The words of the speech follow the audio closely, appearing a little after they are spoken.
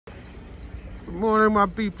Good morning, my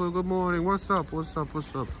people. Good morning. What's up? What's up?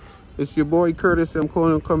 What's up? It's your boy Curtis. I'm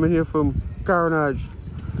coming here from Carenage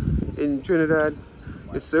in Trinidad.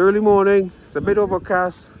 It's early morning. It's a bit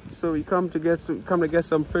overcast, so we come to get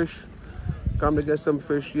some fish. Come to get some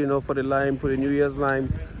fish, you know, for the lime, for the New Year's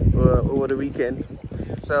lime over the weekend.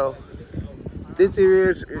 So this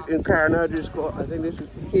area is in Carenage is called, I think this is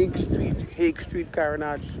Haig Street,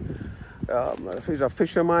 Carenage. It's a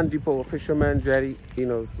fisherman depot, a fisherman jetty, you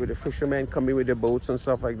know, with the fishermen coming with the boats and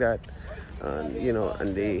stuff like that. And, you know,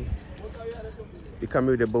 and they come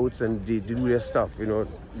with the boats and they do their stuff, you know,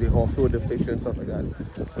 they offload the fish and stuff like that.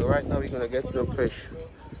 So right now we're gonna get some fish.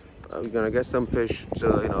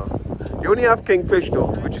 So, you know, you only have kingfish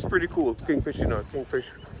though, which is pretty cool. Kingfish, you know, kingfish.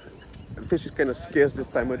 The fish is kind of scarce this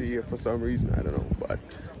time of the year for some reason, I don't know, but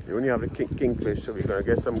you only have the kingfish, so we're gonna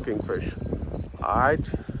get some kingfish. All right,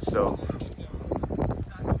 so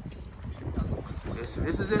this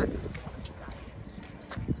is it.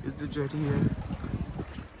 This is the jetty here.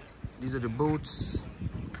 These are the boats,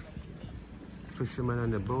 fishermen on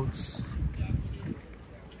the boats.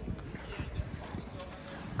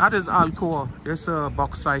 That is alcohol. There's a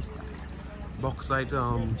bauxite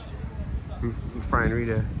refinery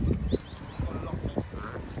there.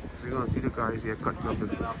 We're gonna see the guys here cutting up the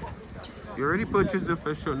fish. You already purchased the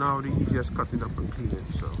fish, so now he's just cutting it up and cleaning it.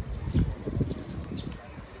 So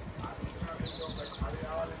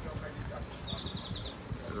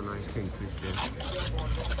there's a nice kingfish there.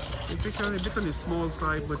 Kingfish are a bit on the small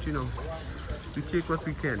side, but you know, we take what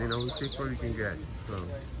we can. You know, we take what we can get. So.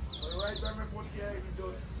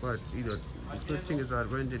 But you know, the good thing is that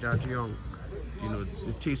when they're that young, you know,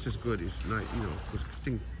 the taste is good. It's not, you know, because I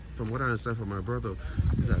think from what I understand from my brother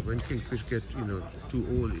is that when kingfish get, you know, too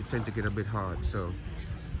old, it tends to get a bit hard. So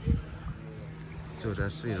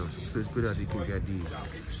that's, you know, so it's good that you can get the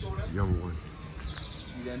young one.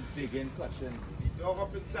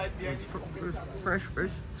 It's fresh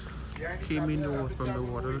fish. Came in from the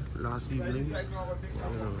water last evening, you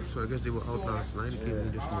know, so I guess they were out last night. They came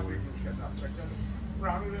in this morning.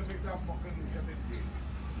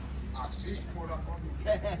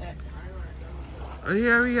 And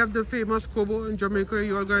here we have the famous Kobo in Jamaica.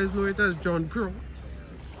 You all guys know it as John Crow.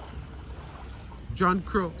 John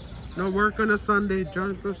Crow. No work on a Sunday,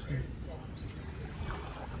 John Crow. So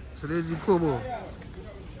there's the Kobo.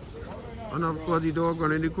 And of course the dog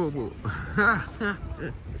running the Kobo.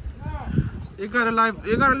 You gotta love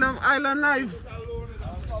island life.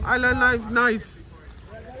 Island life, nice.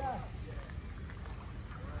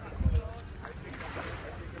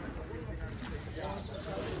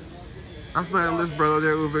 That's my eldest brother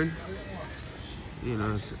there, Ruben. You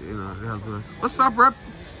know, what's up, rep?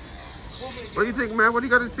 What do you think, man? What do you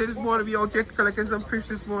got to say this morning? We out here collecting some fish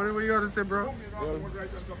this morning. What do you got to say, bro?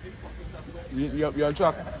 You on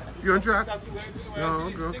track? You on track? No,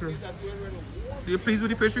 okay. So you pleased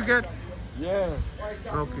with the fish you get? Yeah.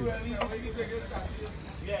 Okay.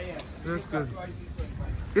 That's good.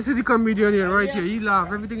 This is the comedian here, right here. He laugh.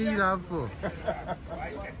 Everything he laugh for.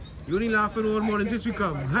 You only laughing all morning since we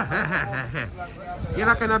come. You're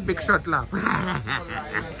not kind of big shot laugh.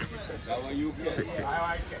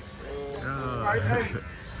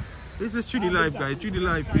 This is Trini life, guys. Trini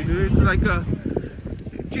life. You know, it's like a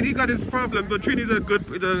Trini got its problem, but Trini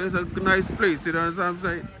is a nice place. You know what I'm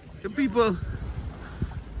saying? The people.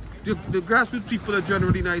 The grassroots people are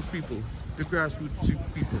generally nice people. The grassroots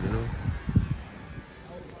people, you know.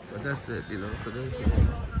 But that's it, you know. So that's it.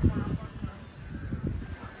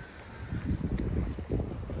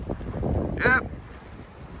 Yep.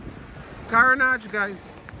 Carenage, guys.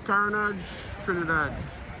 Carenage, Trinidad.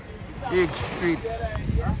 Haig Street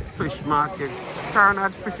Fish Market.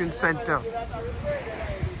 Carenage Fishing Center.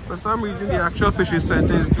 For some reason, the actual fishing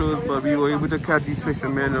center is closed, but we were able to catch these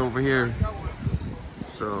fishermen over here.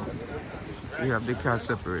 So we have the cat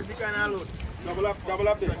separate. So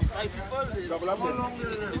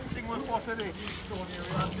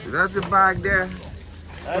that's the bag there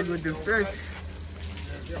with the fish.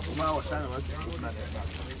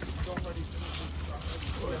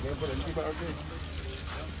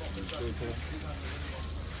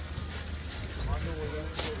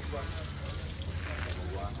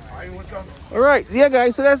 All right, yeah,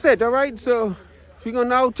 guys. So that's it. All right, so we're gonna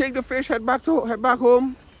now take the fish, head back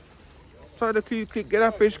home. Try to get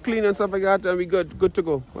our fish clean and stuff like that, and we good to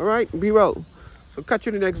go. All right, be well. So catch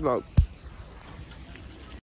you in the next vlog.